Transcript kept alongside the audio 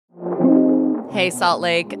Hey, Salt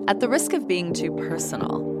Lake, at the risk of being too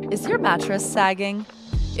personal, is your mattress sagging?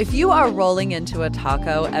 If you are rolling into a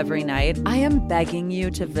taco every night, I am begging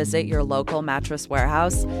you to visit your local Mattress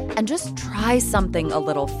Warehouse and just try something a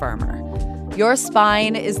little firmer. Your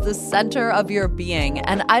spine is the center of your being,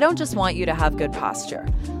 and I don't just want you to have good posture.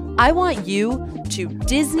 I want you to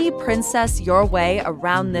Disney princess your way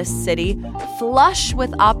around this city, flush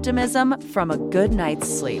with optimism from a good night's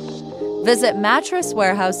sleep. Visit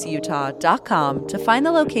mattresswarehouseutah.com to find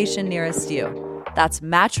the location nearest you. That's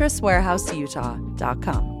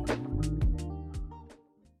mattresswarehouseutah.com.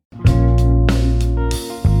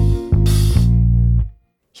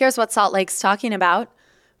 Here's what Salt Lake's talking about.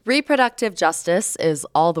 Reproductive justice is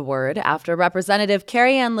all the word after Representative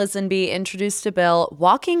Carrie Ann Lisenby introduced a bill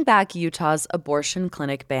walking back Utah's abortion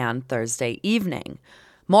clinic ban Thursday evening.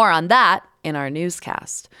 More on that in our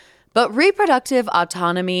newscast. But reproductive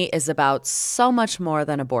autonomy is about so much more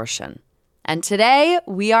than abortion. And today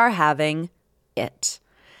we are having it.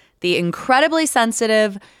 The incredibly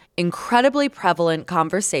sensitive, incredibly prevalent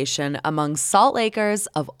conversation among Salt Lakers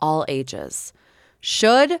of all ages.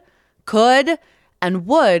 Should, could, and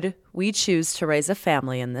would we choose to raise a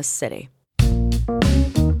family in this city?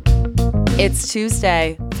 It's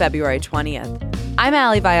Tuesday, February 20th. I'm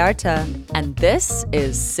Ali Vallarta, and this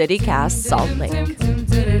is CityCast Salt Lake.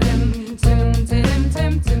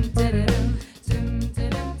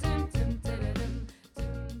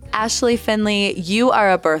 Ashley Finley, you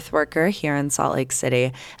are a birth worker here in Salt Lake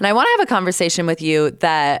City, and I want to have a conversation with you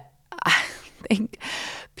that I think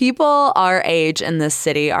people our age in this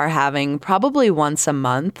city are having probably once a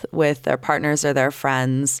month with their partners or their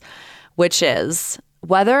friends, which is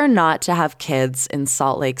whether or not to have kids in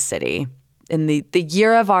Salt Lake City in the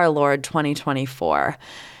year of our Lord 2024.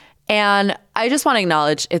 And I just want to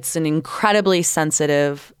acknowledge it's an incredibly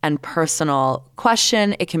sensitive and personal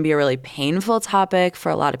question. It can be a really painful topic for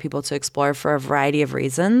a lot of people to explore for a variety of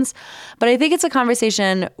reasons. But I think it's a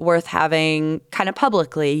conversation worth having kind of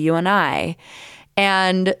publicly, you and I.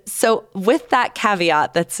 And so with that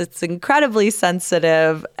caveat that it's incredibly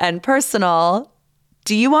sensitive and personal,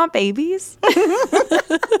 do you want babies?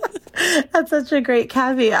 That's such a great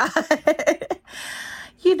caveat.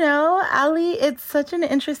 You know, Ali, it's such an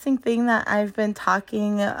interesting thing that I've been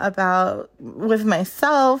talking about with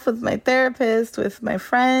myself, with my therapist, with my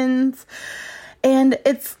friends. And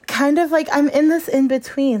it's kind of like I'm in this in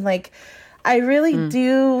between. Like, I really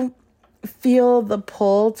do feel the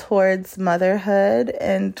pull towards motherhood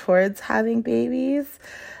and towards having babies.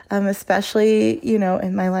 Especially, you know,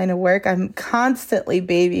 in my line of work, I'm constantly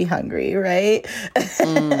baby hungry, right?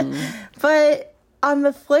 But on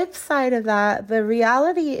the flip side of that, the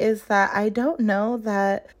reality is that I don't know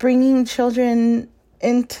that bringing children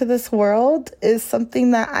into this world is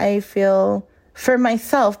something that I feel, for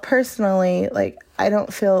myself personally, like I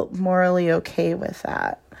don't feel morally okay with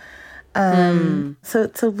that. So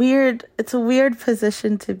it's a weird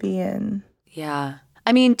position to be in. Yeah.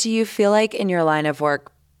 I mean, do you feel like in your line of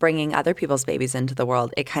work, bringing other people's babies into the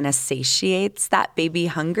world, it kind of satiates that baby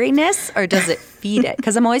hungriness, or does it feed it?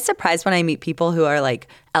 Because I'm always surprised when I meet people who are like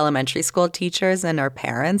elementary school teachers and are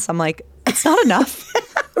parents. I'm like, it's not enough.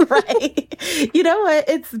 Right. You know what?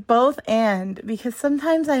 It's both and, because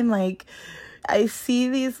sometimes I'm like, I see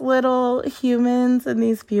these little humans and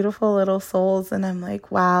these beautiful little souls, and I'm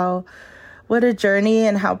like, wow, what a journey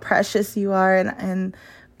and how precious you are. And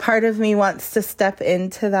part of me wants to step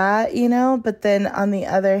into that, you know, but then on the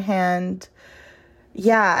other hand,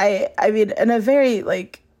 yeah, I mean, in a very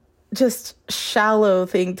like just shallow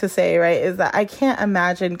thing to say, right, is that I can't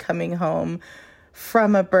imagine coming home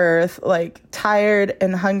from a birth like tired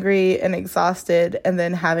and hungry and exhausted, and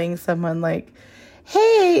then having someone like,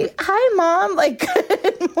 hey, hi, Mom, like,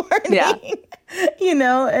 good morning, yeah. You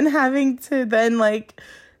know, and having to then like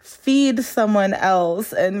feed someone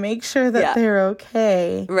else and make sure that they're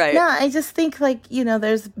okay. Right. Yeah, I just think like, you know,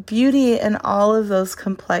 there's beauty in all of those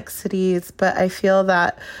complexities, but I feel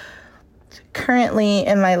that currently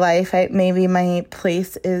in my life, maybe my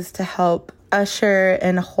place is to help usher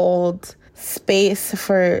and hold space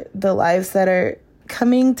for the lives that are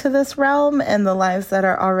coming to this realm and the lives that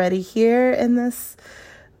are already here in this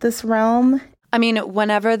realm. I mean,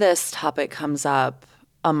 whenever this topic comes up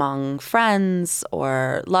among friends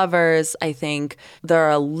or lovers, I think there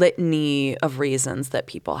are a litany of reasons that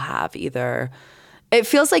people have. Either it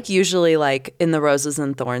feels like usually like in the roses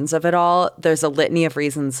and thorns of it all, there's a litany of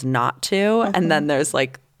reasons not to, and then there's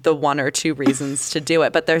like the one or two reasons to do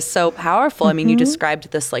it, but they're so powerful. I mean, you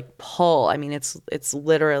described this like pull. I mean, it's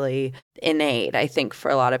literally innate, I think,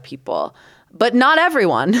 for a lot of people. But not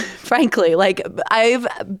everyone, frankly. Like, I've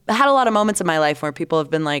had a lot of moments in my life where people have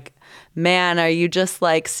been like, man, are you just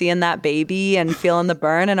like seeing that baby and feeling the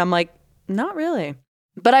burn? And I'm like, not really.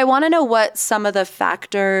 But I want to know what some of the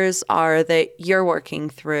factors are that you're working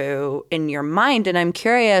through in your mind. And I'm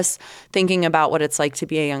curious, thinking about what it's like to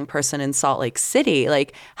be a young person in Salt Lake City,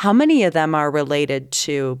 like how many of them are related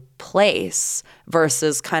to place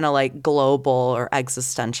versus kind of like global or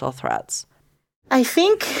existential threats? I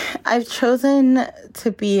think I've chosen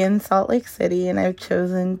to be in Salt Lake City, and I've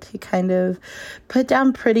chosen to kind of put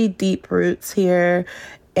down pretty deep roots here.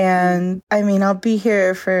 And I mean, I'll be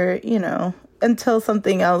here for, until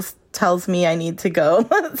something else tells me I need to go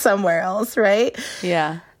somewhere else, right?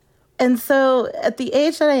 Yeah. And so at the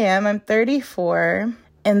age that I am, I'm 34.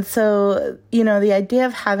 And so, the idea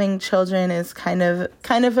of having children is kind of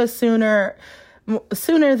a sooner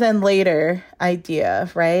than later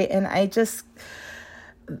idea, right? And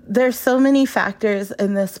there's so many factors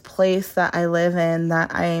in this place that I live in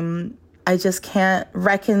that I just can't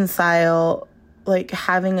reconcile, like,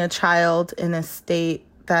 having a child in a state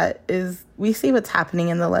that is, we see what's happening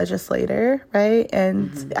in the legislature, right?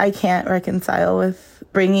 And I can't reconcile with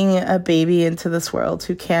bringing a baby into this world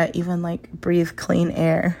who can't even like breathe clean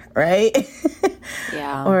air, right?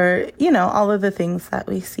 Yeah. Or, all of the things that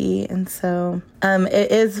we see. And so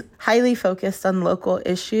it is highly focused on local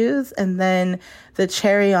issues. And then the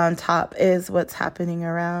cherry on top is what's happening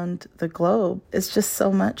around the globe. It's just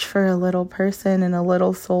so much for a little person and a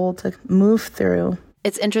little soul to move through.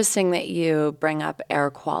 It's interesting that you bring up air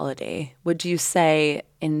quality. Would you say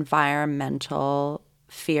environmental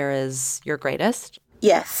fear is your greatest?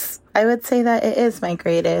 Yes, I would say that it is my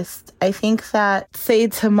greatest. I think that, say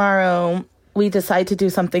tomorrow we decide to do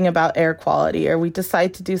something about air quality, or we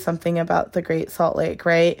decide to do something about the Great Salt Lake,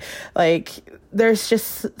 right? Like, there's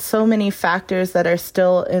just so many factors that are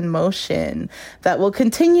still in motion that will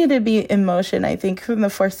continue to be in motion, I think, in the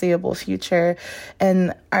foreseeable future.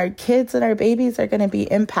 And our kids and our babies are going to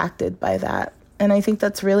be impacted by that. And I think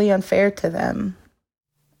that's really unfair to them.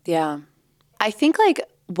 Yeah. I think, like,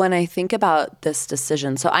 when I think about this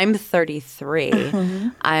decision, so I'm 33.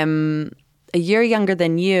 I'm a year younger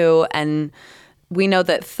than you, and we know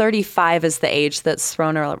that 35 is the age that's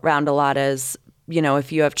thrown around a lot as,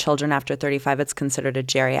 if you have children after 35, it's considered a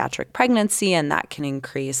geriatric pregnancy, and that can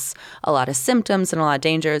increase a lot of symptoms and a lot of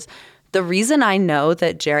dangers. The reason I know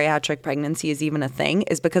that geriatric pregnancy is even a thing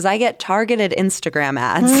is because I get targeted Instagram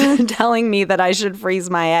ads telling me that I should freeze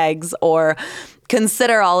my eggs or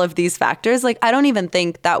consider all of these factors. Like, I don't even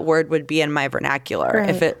think that word would be in my vernacular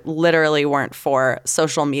if it literally weren't for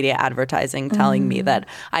social media advertising telling me that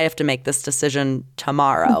I have to make this decision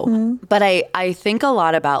tomorrow. But I think a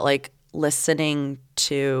lot about, like, listening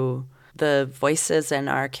to the voices in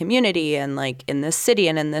our community and, like, in this city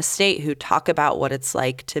and in this state who talk about what it's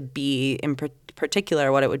like to be, in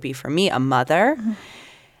particular, what it would be for me, a mother.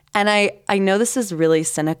 And I know this is really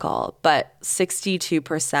cynical, but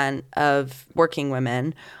 62% of working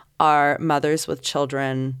women are mothers with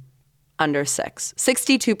children under 6.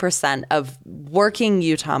 62% of working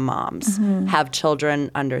Utah moms have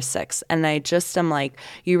children under 6. And I just am like,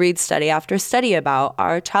 you read study after study about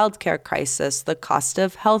our childcare crisis, the cost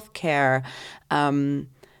of healthcare. And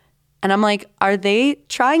I'm like, are they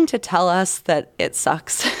trying to tell us that it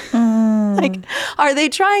sucks? Like, are they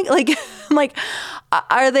trying, like, I'm like,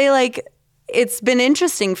 are they like, it's been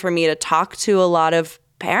interesting for me to talk to a lot of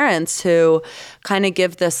parents who kind of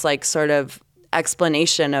give this, like, sort of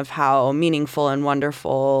explanation of how meaningful and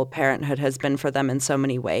wonderful parenthood has been for them in so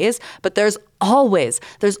many ways. But there's always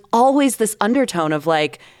this undertone of,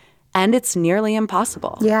 like, and it's nearly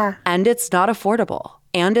impossible. Yeah. And it's not affordable.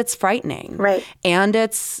 And it's frightening. Right. And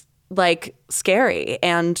it's, like, scary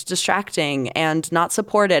and distracting and not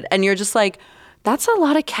supported. And you're just like, that's a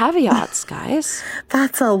lot of caveats, guys.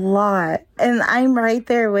 That's a lot. And I'm right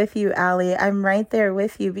there with you, Allie. I'm right there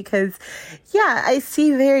with you because, yeah, I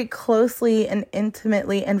see very closely and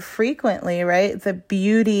intimately and frequently, right, the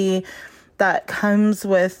beauty that comes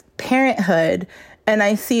with parenthood. And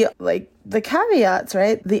I see, like, the caveats,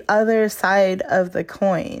 right? The other side of the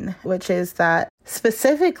coin, which is that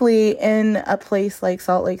specifically in a place like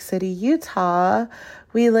Salt Lake City, Utah,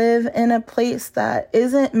 we live in a place that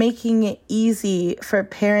isn't making it easy for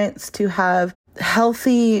parents to have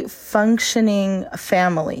healthy, functioning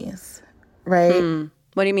families, right?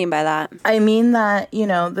 What do you mean by that? I mean that,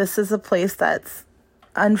 this is a place that's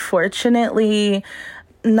unfortunately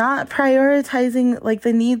not prioritizing, like,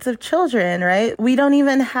 the needs of children, right? We don't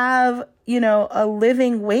even have, a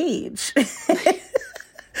living wage.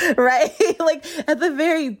 right? Like at the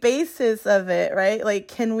very basis of it, right? Like,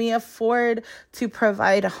 can we afford to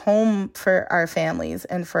provide a home for our families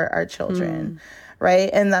and for our children, right?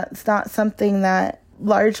 And that's not something that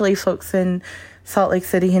largely folks in Salt Lake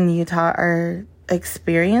City and Utah are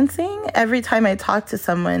experiencing. Every time I talk to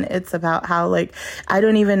someone, it's about how, like, I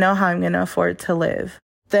don't even know how I'm going to afford to live.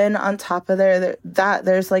 Then on top of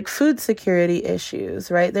there's like food security issues,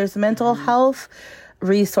 right? There's mental health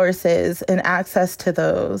resources and access to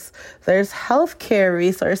those. There's healthcare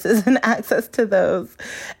resources and access to those.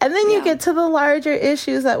 And then you get to the larger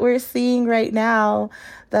issues that we're seeing right now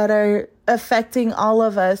that are affecting all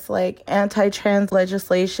of us, like anti-trans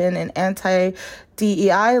legislation and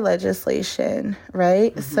anti-DEI legislation,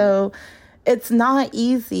 right? So it's not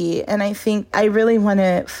easy. And I think I really want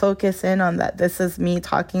to focus in on that. This is me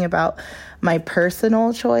talking about my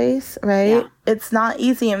personal choice, right? Yeah. It's not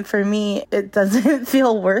easy. And for me, it doesn't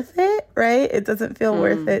feel worth it, right? It doesn't feel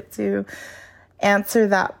worth it to answer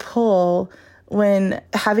that pull when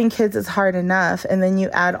having kids is hard enough. And then you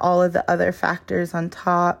add all of the other factors on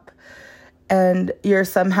top. And you're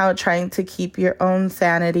somehow trying to keep your own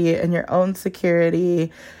sanity and your own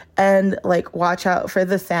security and like watch out for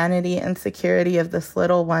the sanity and security of this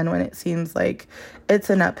little one when it seems like it's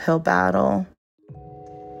an uphill battle.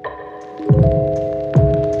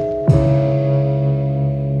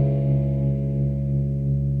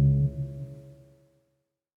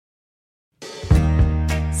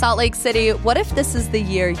 Salt Lake City, what if this is the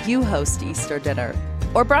year you host Easter dinner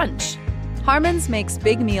or brunch? Harmon's makes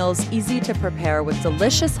big meals easy to prepare with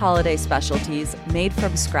delicious holiday specialties made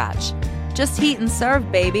from scratch. Just heat and serve,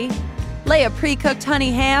 baby. Lay a pre-cooked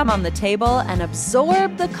honey ham on the table and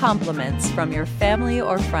absorb the compliments from your family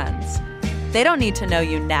or friends. They don't need to know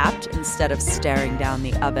you napped instead of staring down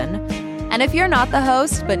the oven. And if you're not the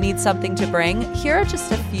host but need something to bring, here are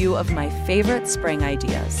just a few of my favorite spring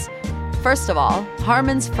ideas. First of all,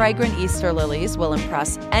 Harmon's fragrant Easter lilies will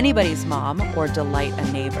impress anybody's mom or delight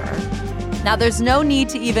a neighbor. Now, there's no need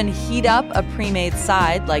to even heat up a pre-made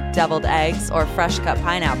side like deviled eggs or fresh-cut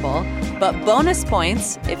pineapple, but bonus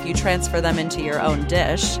points if you transfer them into your own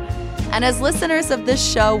dish. And as listeners of this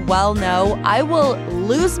show well know, I will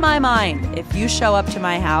lose my mind if you show up to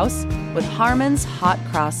my house with Harmon's hot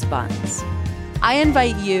cross buns. I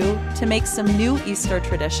invite you to make some new Easter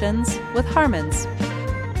traditions with Harmon's.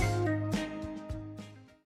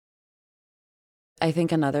 I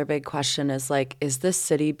think another big question is like, is this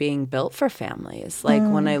city being built for families? Like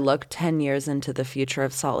when I look 10 years into the future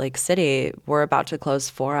of Salt Lake City, we're about to close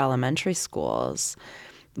 4 elementary schools.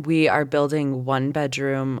 We are building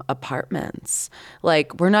 1-bedroom apartments.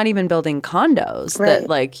 Like we're not even building condos that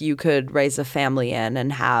like you could raise a family in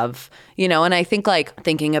and have, you know, and I think like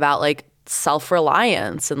thinking about like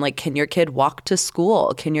self-reliance and like, can your kid walk to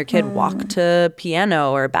school? Can your kid walk to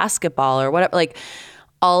piano or basketball or whatever? Like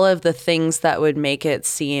all of the things that would make it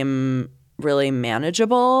seem really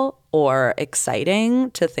manageable or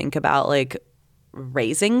exciting to think about like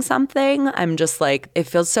raising something. I'm just like, it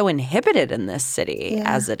feels so inhibited in this city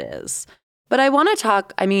as it is. But I want to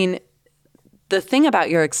talk, I mean, the thing about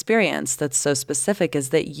your experience that's so specific is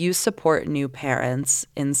that you support new parents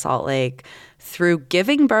in Salt Lake through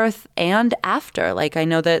giving birth and after. Like I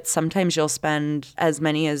know that sometimes you'll spend as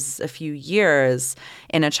many as a few years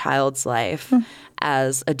in a child's life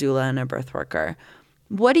as a doula and a birth worker.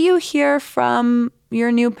 What do you hear from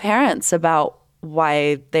your new parents about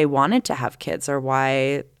why they wanted to have kids or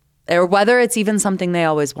whether it's even something they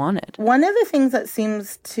always wanted? One of the things that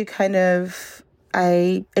seems to kind of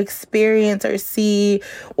I experience or see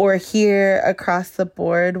or hear across the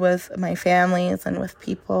board with my families and with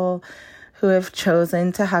people who have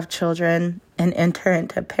chosen to have children and enter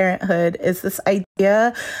into parenthood is this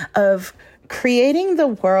idea of creating the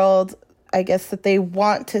world, I guess, that they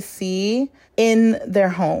want to see in their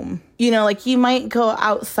home. You know, like you might go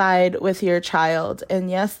outside with your child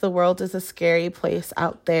and yes, the world is a scary place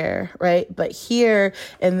out there, right? But here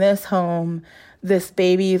in this home, this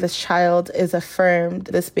baby, this child is affirmed.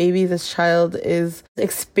 This baby, this child is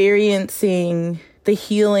experiencing the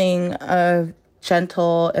healing of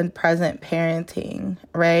gentle and present parenting,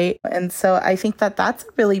 right? And so I think that that's a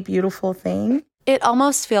really beautiful thing. It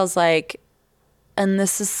almost feels like, and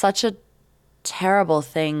this is such a terrible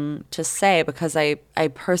thing to say because I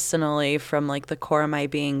personally, from like the core of my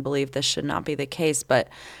being, believe this should not be the case, but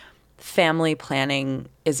family planning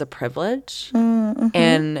is a privilege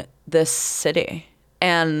in this city.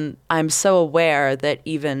 And I'm so aware that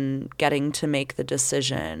even getting to make the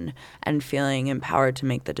decision and feeling empowered to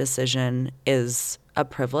make the decision is a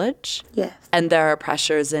privilege. Yes. And there are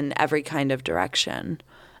pressures in every kind of direction.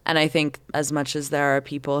 And I think as much as there are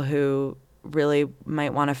people who really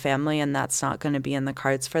might want a family and that's not going to be in the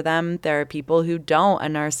cards for them. There are people who don't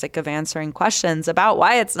and are sick of answering questions about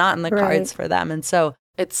why it's not in the cards for them. And so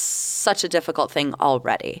it's such a difficult thing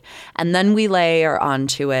already. And then we layer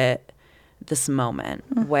onto it this moment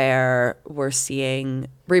where we're seeing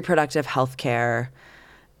reproductive health care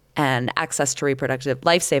and access to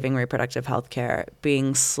life-saving reproductive health care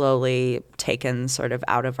being slowly taken sort of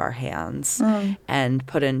out of our hands and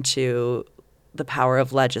put into the power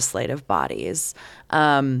of legislative bodies.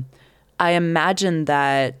 I imagine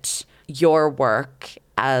that your work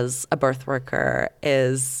as a birth worker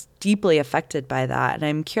is deeply affected by that. And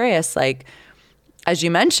I'm curious, like, as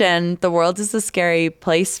you mentioned, the world is a scary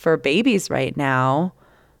place for babies right now.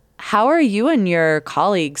 How are you and your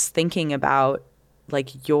colleagues thinking about,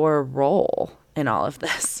 like, your role in all of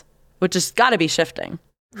this, which has got to be shifting?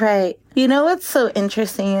 Right. You know what's so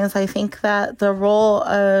interesting is I think that the role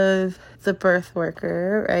of the birth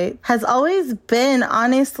worker, right, has always been,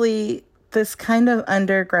 honestly, this kind of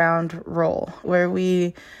underground role where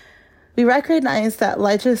we recognize that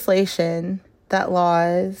legislation, that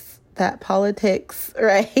laws, that politics,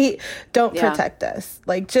 right, don't protect us.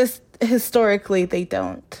 Like, just historically, they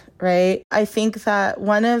don't, right? I think that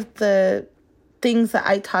one of the things that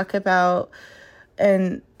I talk about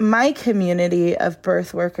in my community of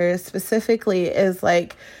birth workers specifically is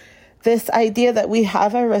like this idea that we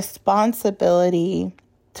have a responsibility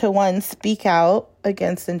to, one, speak out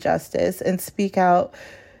against injustice and speak out,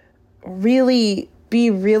 really be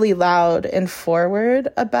really loud and forward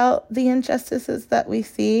about the injustices that we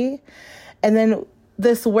see. And then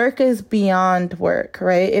this work is beyond work,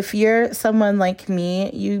 right? If you're someone like me,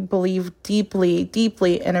 you believe deeply,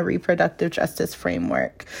 deeply in a reproductive justice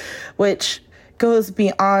framework, which goes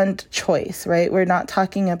beyond choice, right? We're not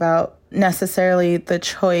talking about necessarily the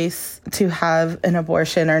choice to have an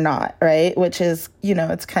abortion or not, right? Which is, you know,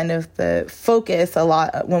 it's kind of the focus a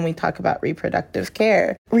lot when we talk about reproductive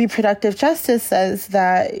care. Reproductive justice says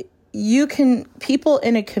that people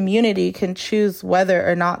in a community can choose whether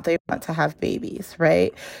or not they want to have babies,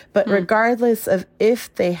 right? But regardless of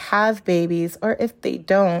if they have babies or if they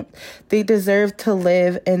don't, they deserve to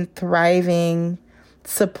live in thriving,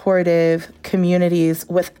 supportive communities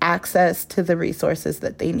with access to the resources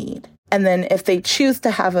that they need. And then if they choose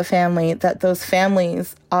to have a family, that those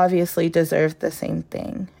families obviously deserve the same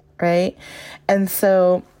thing, right? And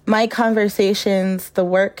so my conversations, the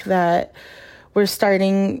work that we're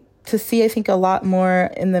starting to see, I think, a lot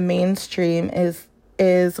more in the mainstream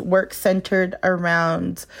is work centered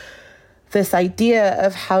around this idea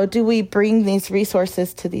of how do we bring these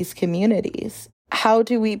resources to these communities? How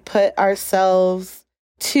do we put ourselves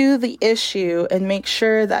to the issue and make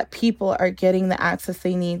sure that people are getting the access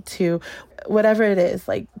they need to whatever it is,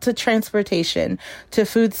 like to transportation, to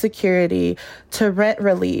food security, to rent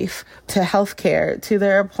relief, to healthcare, to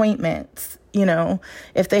their appointments. You know,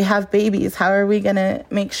 if they have babies, how are we going to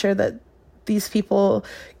make sure that these people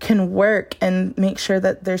can work and make sure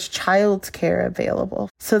that there's childcare available?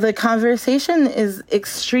 So the conversation is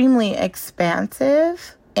extremely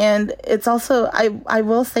expansive. And it's also, I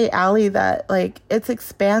will say, Allie, that like it's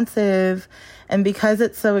expansive. And because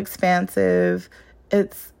it's so expansive,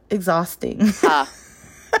 it's exhausting. I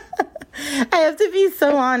have to be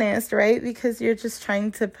so honest, right? Because you're just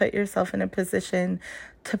trying to put yourself in a position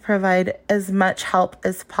to provide as much help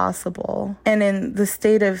as possible. And in the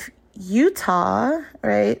state of Utah,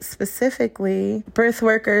 right, specifically, birth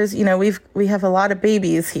workers, you know, we have a lot of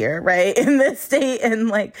babies here, right, in this state, and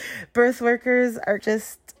like birth workers are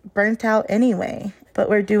just burnt out anyway. But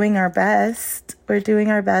we're doing our best. We're doing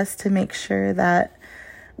our best to make sure that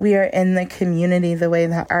we are in the community the way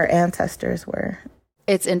that our ancestors were.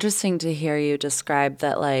 It's interesting to hear you describe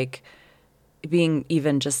that, like, being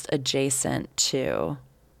even just adjacent to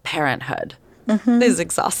parenthood is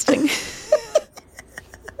exhausting.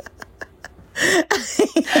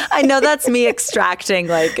 I know that's me extracting,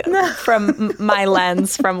 like, from my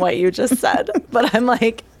lens from what you just said, but I'm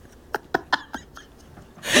like,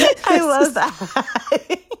 I love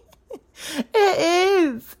that.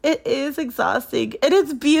 It is exhausting, and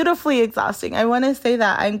it's beautifully exhausting. I want to say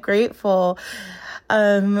that I'm grateful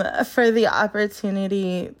for the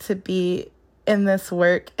opportunity to be in this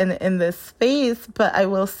work and in this space. But I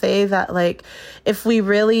will say that, like, if we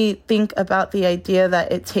really think about the idea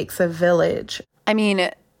that it takes a village. I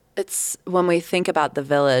mean, it's when we think about the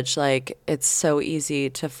village, like, it's so easy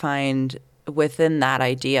to find within that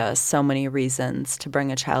idea so many reasons to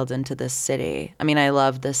bring a child into this city. I mean, I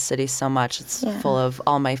love this city so much. It's full of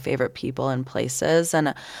all my favorite people and places.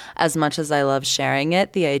 And as much as I love sharing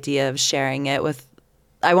it, the idea of sharing it with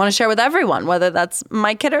I want to share with everyone, whether that's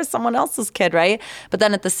my kid or someone else's kid, right? But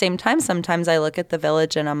then at the same time, sometimes I look at the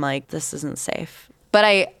village and I'm like, this isn't safe.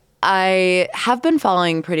 But I have been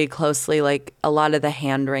following pretty closely like a lot of the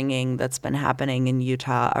hand-wringing that's been happening in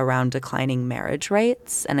Utah around declining marriage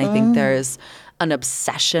rates. And I think there's an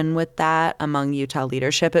obsession with that among Utah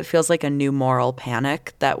leadership. It feels like a new moral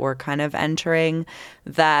panic that we're kind of entering,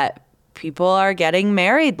 that people are getting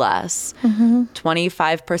married less.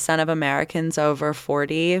 25% of Americans over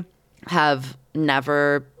 40 have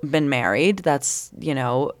never been married. That's,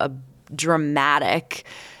 a dramatic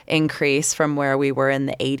increase from where we were in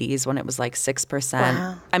the 80s when it was like 6%.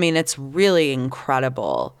 Wow. I mean, it's really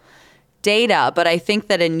incredible data. But I think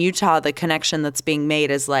that in Utah, the connection that's being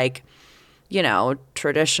made is like,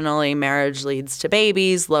 traditionally marriage leads to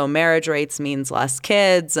babies. Low marriage rates means less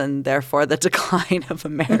kids and therefore the decline of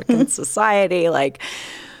American society. Like,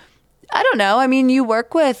 I don't know. I mean, you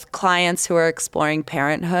work with clients who are exploring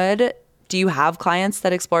parenthood. Do you have clients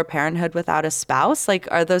that explore parenthood without a spouse? Like,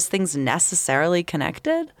 are those things necessarily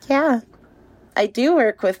connected? Yeah. I do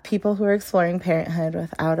work with people who are exploring parenthood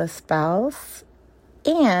without a spouse.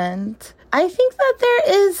 And I think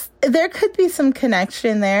that there could be some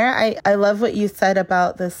connection there. I love what you said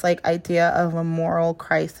about this like idea of a moral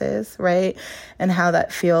crisis, right? And how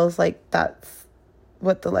that feels like that's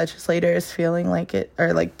what the legislator is feeling like it,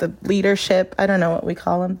 or like the leadership, I don't know what we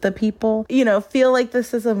call them, the people, feel like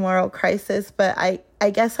this is a moral crisis. But I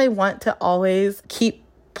guess I want to always keep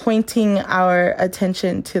pointing our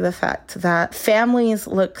attention to the fact that families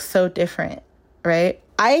look so different, right?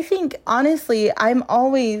 I think, honestly, I'm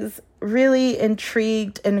always really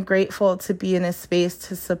intrigued and grateful to be in a space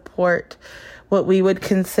to support what we would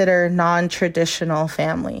consider non-traditional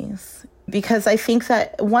families. Because I think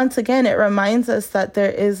that, once again, it reminds us that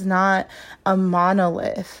there is not a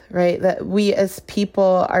monolith, right? That we as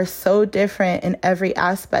people are so different in every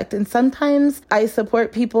aspect. And sometimes I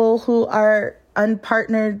support people who are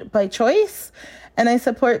unpartnered by choice, and I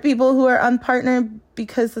support people who are unpartnered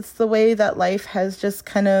because it's the way that life has just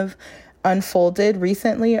kind of unfolded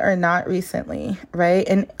recently or not recently, right?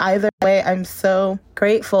 And either way, I'm so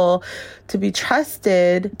grateful to be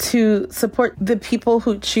trusted to support the people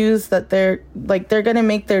who choose that they're going to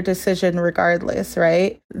make their decision regardless,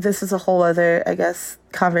 right? This is a whole other, I guess,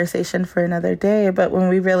 conversation for another day. But when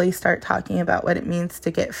we really start talking about what it means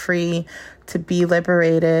to get free, to be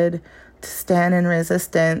liberated, to stand in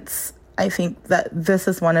resistance, I think that this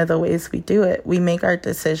is one of the ways we do it. We make our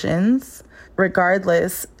decisions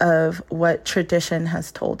regardless of what tradition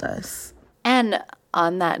has told us. And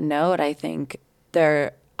on that note, I think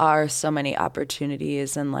there are so many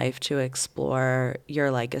opportunities in life to explore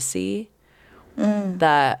your legacy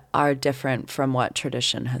that are different from what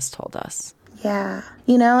tradition has told us. Yeah.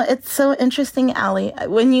 It's so interesting, Allie.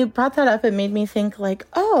 When you brought that up, it made me think like,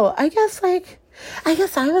 oh, I guess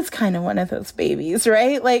I was kind of one of those babies,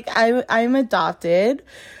 right? Like I'm adopted.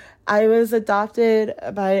 I was adopted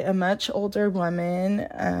by a much older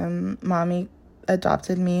woman. Mommy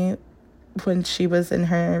adopted me when she was in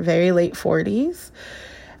her very late 40s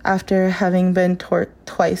after having been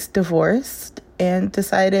twice divorced, and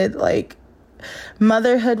decided like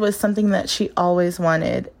motherhood was something that she always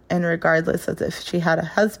wanted. And regardless of if she had a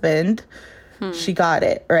husband, she got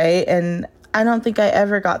it, right? And I don't think I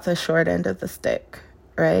ever got the short end of the stick,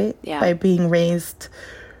 right? Yeah. By being raised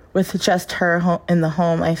with just her in the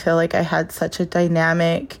home. I feel like I had such a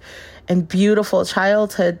dynamic and beautiful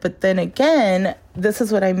childhood. But then again, this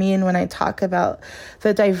is what I mean when I talk about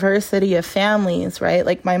the diversity of families, right?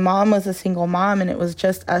 Like my mom was a single mom and it was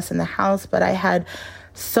just us in the house, but I had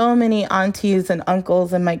so many aunties and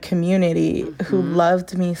uncles in my community who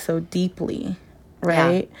loved me so deeply,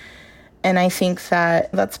 right? Yeah. And I think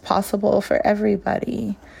that that's possible for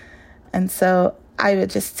everybody. And so I would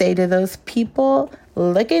just say to those people,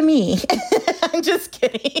 look at me. I'm just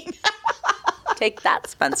kidding. Take that,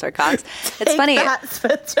 Spencer Cox. It's Take funny. That,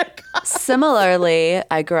 Spencer Cox. Similarly,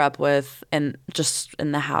 I grew up with, and just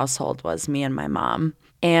in the household was me and my mom.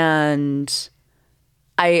 And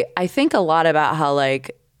I think a lot about how,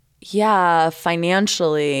 like, yeah,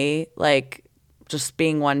 financially, like, just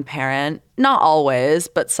being one parent, not always,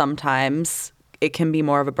 but sometimes it can be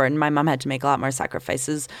more of a burden. My mom had to make a lot more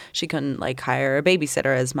sacrifices. She couldn't like hire a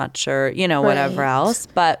babysitter as much or, whatever else.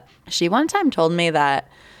 But she one time told me that,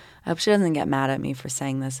 I hope she doesn't get mad at me for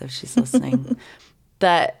saying this if she's listening,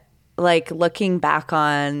 that like looking back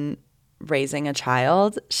on raising a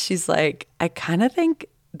child, she's like, I kind of think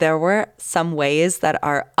there were some ways that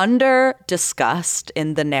are under discussed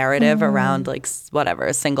in the narrative around like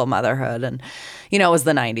whatever, single motherhood. And, it was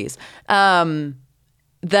the 90s.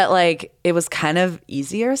 That like it was kind of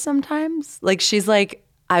easier sometimes. Like she's like,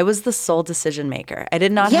 I was the sole decision maker. I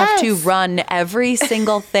did not have to run every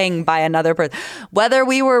single thing by another person. Whether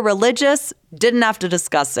we were religious, didn't have to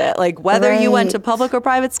discuss it. Like whether you went to public or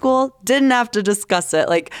private school, didn't have to discuss it.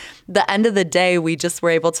 Like the end of the day, we just were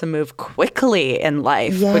able to move quickly in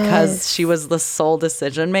life because she was the sole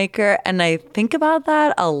decision maker. And I think about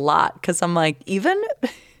that a lot because I'm like, even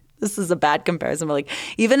this is a bad comparison, but like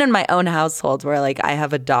even in my own household where like I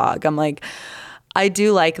have a dog, I'm like, I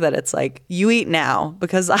do like that it's like, you eat now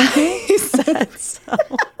because I said so.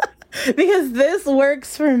 Because this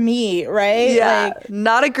works for me, right? Yeah, like,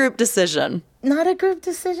 not a group decision. Not a group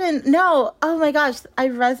decision. No. Oh my gosh, I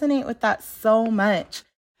resonate with that so much.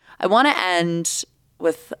 I want to end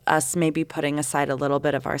with us maybe putting aside a little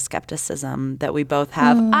bit of our skepticism that we both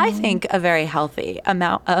have, I think, a very healthy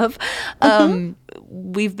amount of.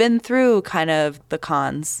 We've been through kind of the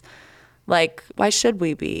cons. Like, why should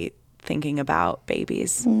we be thinking about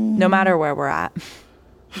babies, no matter where we're at?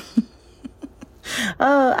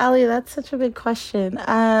 Oh, Allie, that's such a big question.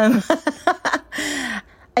 I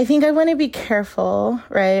think I want to be careful,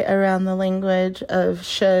 right, around the language of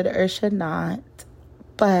should or should not.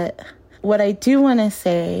 But what I do want to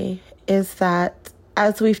say is that,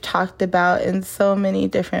 as we've talked about in so many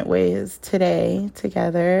different ways today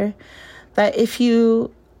together, that if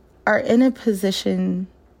you are in a position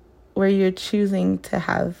where you're choosing to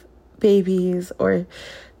have babies or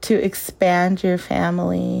to expand your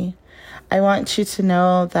family, I want you to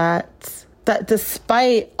know that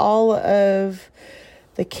despite all of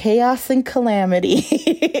the chaos and calamity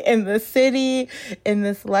in the city, in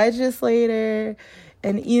this legislature,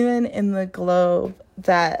 and even in the globe,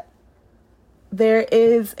 that there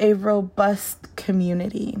is a robust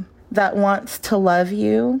community that wants to love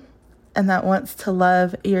you and that wants to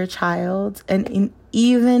love your child. And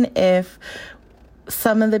even if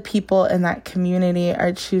some of the people in that community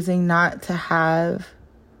are choosing not to have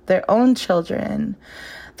their own children,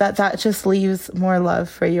 that just leaves more love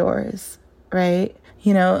for yours, right?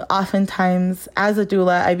 You know, oftentimes as a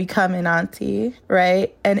doula, I become an auntie,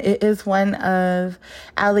 right? And it is one of,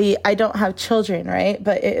 Allie, I don't have children, right?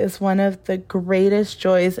 But it is one of the greatest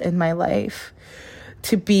joys in my life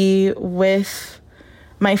to be with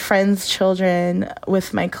my friends' children,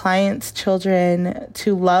 with my clients' children,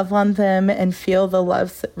 to love on them and feel the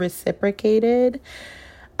love reciprocated.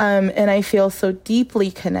 And I feel so deeply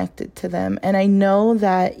connected to them. And I know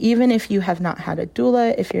that even if you have not had a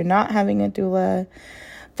doula, if you're not having a doula,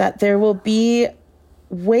 that there will be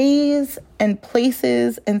ways and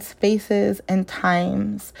places and spaces and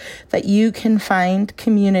times that you can find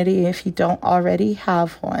community, if you don't already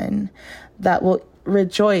have one, that will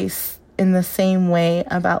rejoice in the same way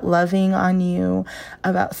about loving on you,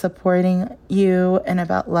 about supporting you, and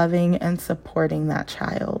about loving and supporting that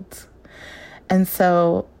child. And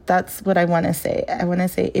so that's what I want to say. I want to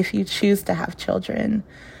say, if you choose to have children,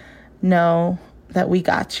 know that we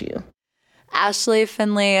got you. Ashley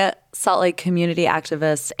Finley, Salt Lake community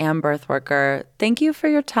activist and birth worker, thank you for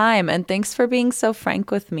your time, and thanks for being so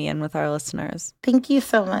frank with me and with our listeners. Thank you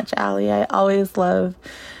so much, Allie. I always love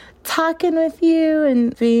talking with you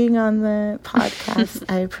and being on the podcast.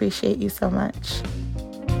 I appreciate you so much.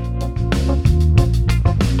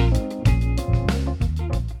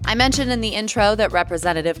 I mentioned in the intro that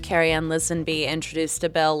Representative Carrie Ann Lisenby introduced a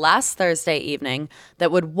bill last Thursday evening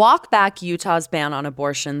that would walk back Utah's ban on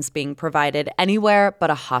abortions being provided anywhere but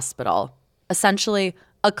a hospital, essentially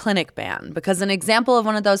a clinic ban, because an example of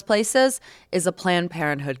one of those places is a Planned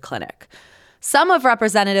Parenthood clinic. Some of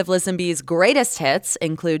Representative Lisenby's greatest hits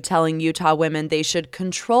include telling Utah women they should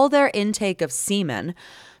control their intake of semen.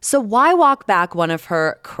 So why walk back one of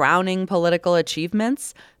her crowning political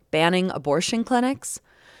achievements, banning abortion clinics?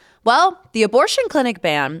 Well, the abortion clinic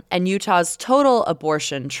ban and Utah's total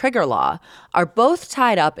abortion trigger law are both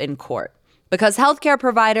tied up in court because healthcare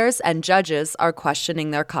providers and judges are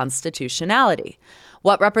questioning their constitutionality.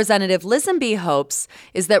 What Representative Lisenby hopes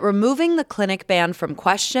is that removing the clinic ban from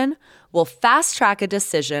question will fast-track a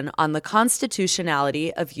decision on the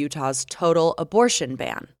constitutionality of Utah's total abortion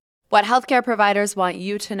ban. What healthcare providers want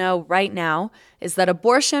you to know right now is that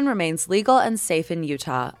abortion remains legal and safe in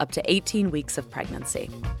Utah up to 18 weeks of pregnancy.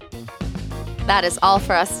 That is all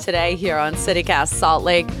for us today here on CityCast Salt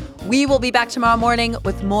Lake. We will be back tomorrow morning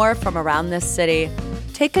with more from around this city.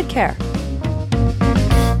 Take good care.